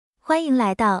欢迎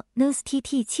来到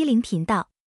newstt70 频道，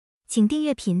请订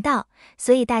阅频道，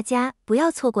所以大家不要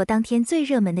错过当天最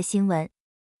热门的新闻。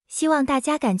希望大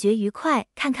家感觉愉快，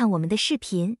看看我们的视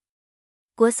频。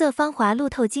国色芳华路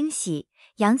透惊喜，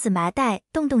杨紫麻袋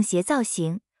洞鞋造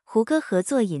型，胡歌合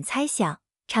作引猜想。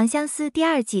长相思第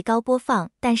2季高播放，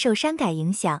但受删改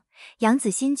影响，杨紫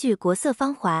新剧《国色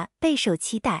芳华》备受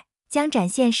期待，将展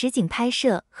现实景拍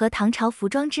摄和唐朝服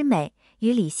装之美，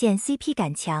与李现 CP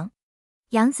感强。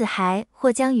杨紫还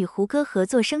或将与胡歌合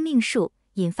作《生命树》，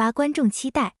引发观众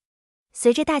期待。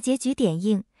随着大结局点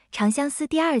映，长相思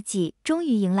第2季终于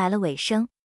迎来了尾声。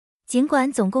尽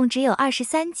管总共只有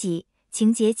23集，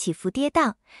情节起伏跌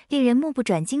宕，令人目不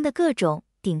转睛的各种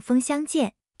顶峰相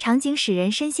见场景使人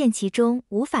深陷其中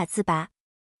无法自拔。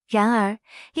然而，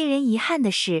令人遗憾的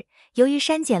是，由于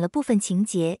删减了部分情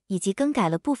节以及更改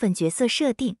了部分角色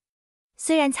设定，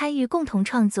虽然参与共同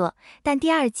创作，但第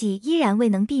2季依然未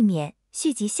能避免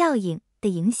续集效应的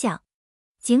影响。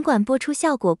尽管播出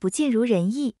效果不尽如人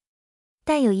意，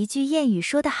但有一句谚语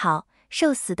说得好，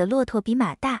瘦死的骆驼比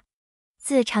马大。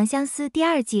自《长相思》第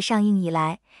2季上映以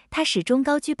来，它始终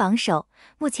高居榜首，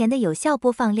目前的有效播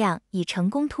放量已成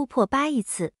功突破8亿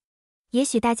次。也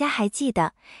许大家还记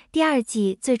得，第2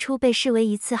季最初被视为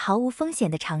一次毫无风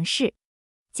险的尝试。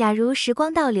假如时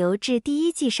光倒流至第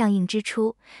1季上映之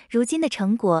初，如今的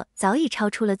成果早已超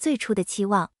出了最初的期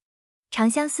望。长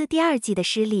相思第2季的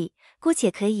失利，姑且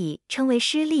可以称为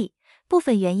失利，部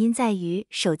分原因在于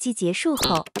首季结束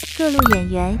后，各路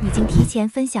演员已经提前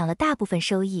分享了大部分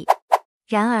收益。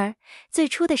然而，最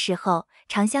初的时候，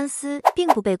长相思并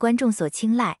不被观众所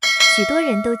青睐，许多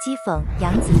人都讥讽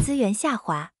杨紫资源下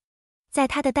滑。在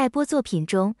她的待播作品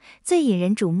中，最引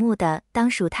人瞩目的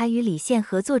当属她与李现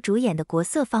合作主演的《国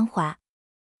色芳华》。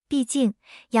毕竟，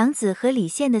杨紫和李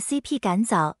现的 CP 感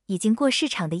早已经过市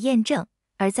场的验证，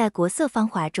而在《国色芳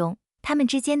华》中，他们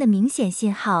之间的明显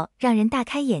信号让人大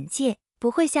开眼界，不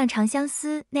会像长相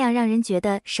思那样让人觉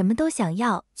得什么都想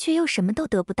要，却又什么都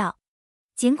得不到。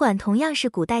尽管同样是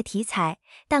古代题材，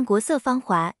但《国色芳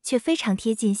华》却非常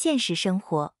贴近现实生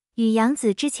活，与杨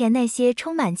紫之前那些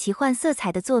充满奇幻色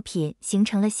彩的作品形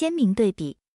成了鲜明对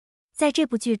比。在这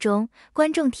部剧中，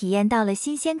观众体验到了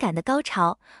新鲜感的高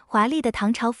潮，华丽的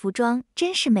唐朝服装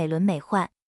真是美轮美奂。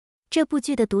这部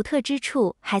剧的独特之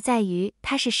处还在于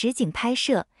它是实景拍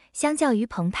摄，相较于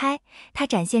棚拍，它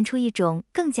展现出一种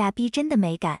更加逼真的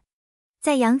美感。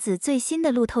在杨紫最新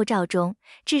的路透照中，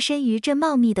置身于这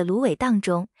茂密的芦苇荡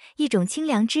中，一种清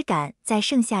凉之感在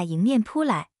盛夏迎面扑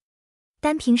来。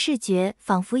单凭视觉，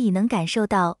仿佛已能感受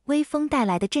到微风带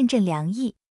来的阵阵凉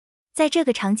意。在这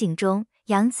个场景中，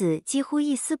杨紫几乎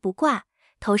一丝不挂，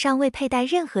头上未佩戴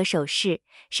任何首饰，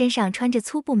身上穿着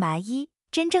粗布麻衣，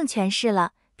真正诠释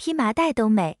了披麻戴都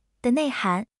美的内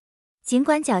涵。尽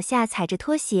管脚下踩着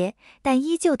拖鞋，但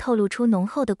依旧透露出浓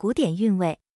厚的古典韵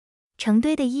味。成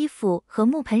堆的衣服和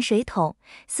木盆水桶，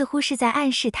似乎是在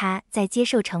暗示她在接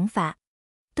受惩罚。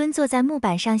蹲坐在木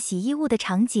板上洗衣物的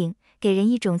场景，给人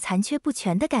一种残缺不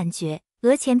全的感觉，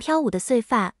额前飘舞的碎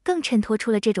发更衬托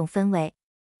出了这种氛围。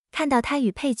看到她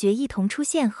与配角一同出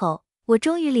现后，我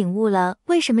终于领悟了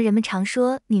为什么人们常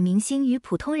说女明星与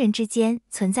普通人之间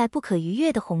存在不可逾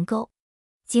越的鸿沟。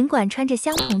尽管穿着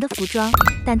相同的服装，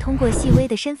但通过细微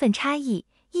的身份差异，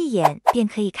一眼便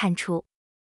可以看出。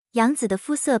杨紫的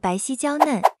肤色白皙娇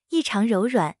嫩，异常柔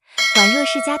软，宛若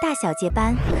世家大小姐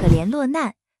般可怜落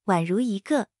难，宛如一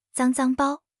个脏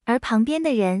包，而旁边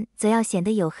的人则要显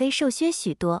得黝黑瘦削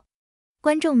许多。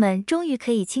观众们终于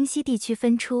可以清晰地区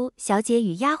分出小姐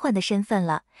与丫鬟的身份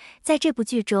了。在这部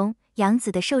剧中，杨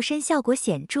紫的瘦身效果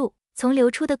显著，从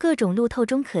流出的各种路透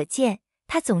中可见，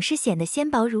她总是显得纤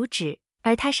薄如纸，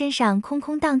而她身上空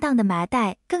空荡荡的麻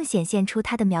袋更显现出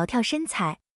她的苗条身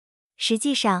材。实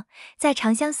际上，在《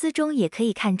长相思》中也可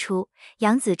以看出，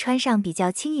杨紫穿上比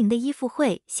较轻盈的衣服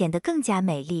会显得更加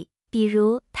美丽，比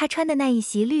如她穿的那一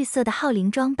袭绿色的浩绫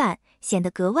装扮，显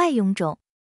得格外臃肿。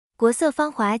国色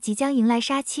芳华即将迎来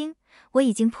杀青，我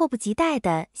已经迫不及待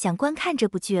地想观看这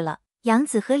部剧了。杨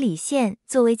紫和李现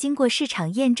作为经过市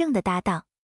场验证的搭档，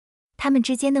他们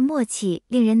之间的默契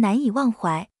令人难以忘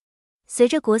怀。随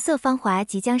着国色芳华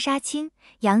即将杀青，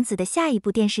杨紫的下一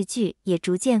部电视剧也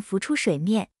逐渐浮出水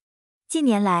面。近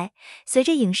年来，随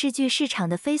着影视剧市场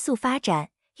的飞速发展，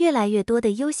越来越多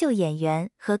的优秀演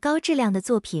员和高质量的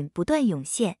作品不断涌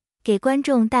现，给观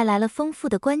众带来了丰富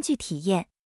的观剧体验。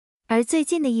而最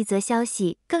近的一则消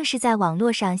息更是在网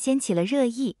络上掀起了热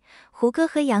议，胡歌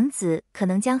和杨紫可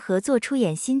能将合作出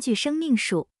演新剧《生命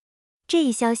树》。这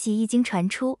一消息一经传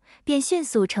出，便迅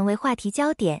速成为话题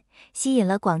焦点，吸引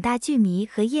了广大剧迷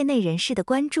和业内人士的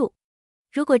关注。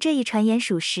如果这一传言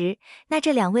属实，那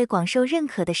这两位广受认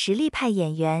可的实力派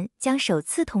演员将首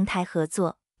次同台合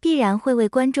作，必然会为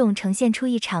观众呈现出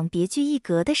一场别具一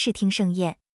格的视听盛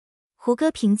宴。胡歌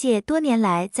凭借多年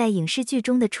来在影视剧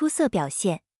中的出色表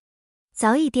现，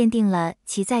早已奠定了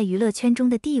其在娱乐圈中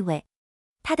的地位。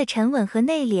他的沉稳和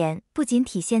内敛不仅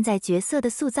体现在角色的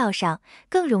塑造上，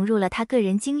更融入了他个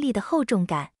人经历的厚重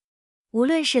感。无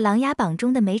论是《琅琊榜》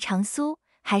中的梅长苏，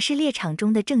还是《猎场》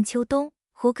中的郑秋冬，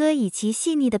胡歌以其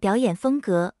细腻的表演风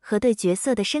格和对角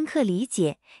色的深刻理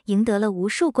解，赢得了无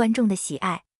数观众的喜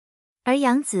爱。而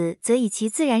杨紫则以其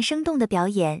自然生动的表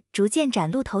演逐渐崭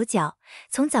露头角，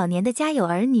从早年的《家有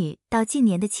儿女》到近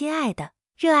年的《亲爱的》《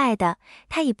热爱的》，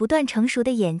她以不断成熟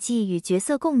的演技与角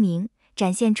色共鸣，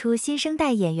展现出新生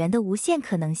代演员的无限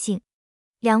可能性。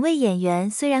两位演员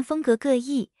虽然风格各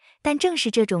异，但正是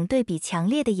这种对比强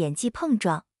烈的演技碰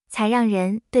撞，才让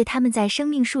人对他们在生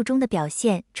命树中的表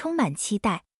现充满期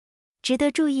待。值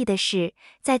得注意的是，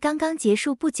在刚刚结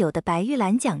束不久的白玉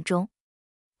兰奖中，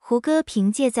胡歌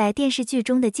凭借在电视剧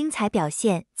中的精彩表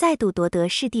现再度夺得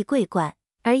视帝桂冠，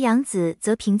而杨紫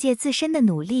则凭借自身的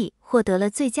努力获得了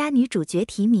最佳女主角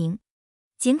提名。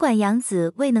尽管杨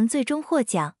紫未能最终获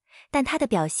奖，但她的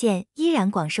表现依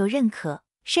然广受认可，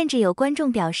甚至有观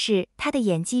众表示她的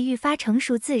演技愈发成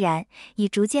熟自然，已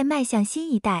逐渐迈向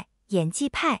新一代演技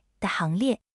派的行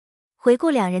列。回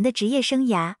顾两人的职业生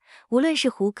涯，无论是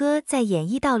胡歌在演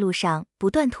艺道路上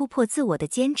不断突破自我的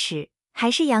坚持，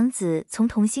还是杨紫从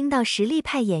童星到实力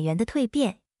派演员的蜕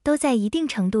变，都在一定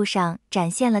程度上展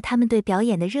现了他们对表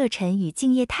演的热忱与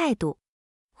敬业态度。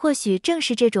或许正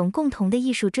是这种共同的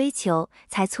艺术追求，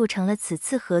才促成了此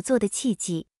次合作的契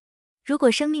机。如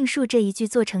果生命树这一句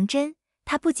做成真，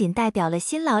它不仅代表了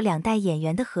新老两代演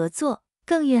员的合作，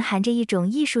更蕴含着一种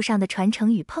艺术上的传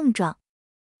承与碰撞。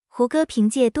胡歌凭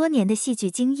借多年的戏剧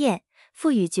经验，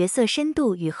赋予角色深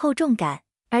度与厚重感，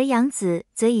而杨紫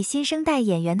则以新生代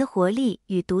演员的活力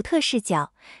与独特视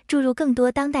角，注入更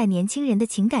多当代年轻人的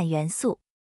情感元素。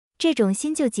这种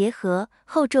新旧结合、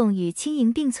厚重与轻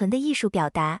盈并存的艺术表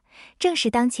达，正是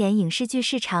当前影视剧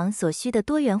市场所需的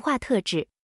多元化特质。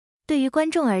对于观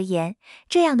众而言，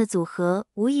这样的组合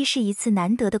无疑是一次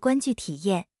难得的观剧体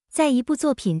验。在一部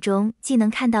作品中，既能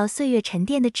看到岁月沉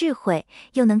淀的智慧，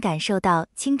又能感受到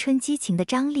青春激情的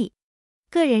张力。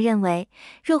个人认为，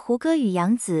若胡歌与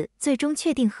杨紫最终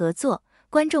确定合作，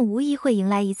观众无疑会迎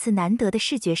来一次难得的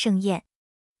视觉盛宴。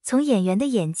从演员的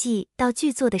演技到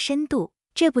剧作的深度，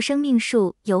这部《生命树》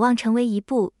有望成为一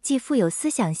部既富有思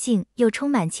想性又充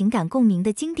满情感共鸣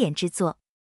的经典之作。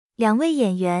两位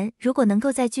演员如果能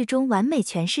够在剧中完美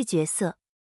诠释角色，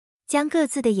将各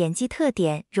自的演技特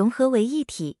点融合为一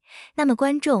体，那么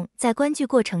观众在观剧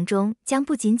过程中将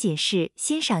不仅仅是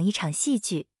欣赏一场戏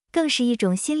剧，更是一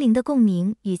种心灵的共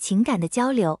鸣与情感的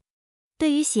交流。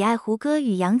对于喜爱胡歌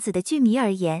与杨紫的剧迷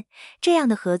而言，这样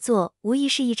的合作无疑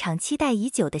是一场期待已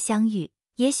久的相遇，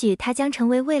也许它将成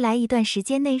为未来一段时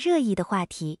间内热议的话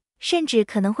题，甚至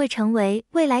可能会成为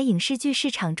未来影视剧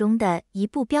市场中的一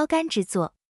部标杆之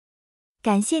作。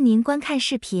感谢您观看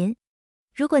视频。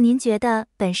如果您觉得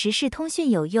本时事通讯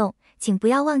有用，请不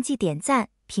要忘记点赞、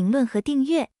评论和订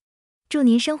阅。祝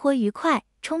您生活愉快，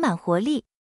充满活力。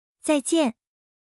再见。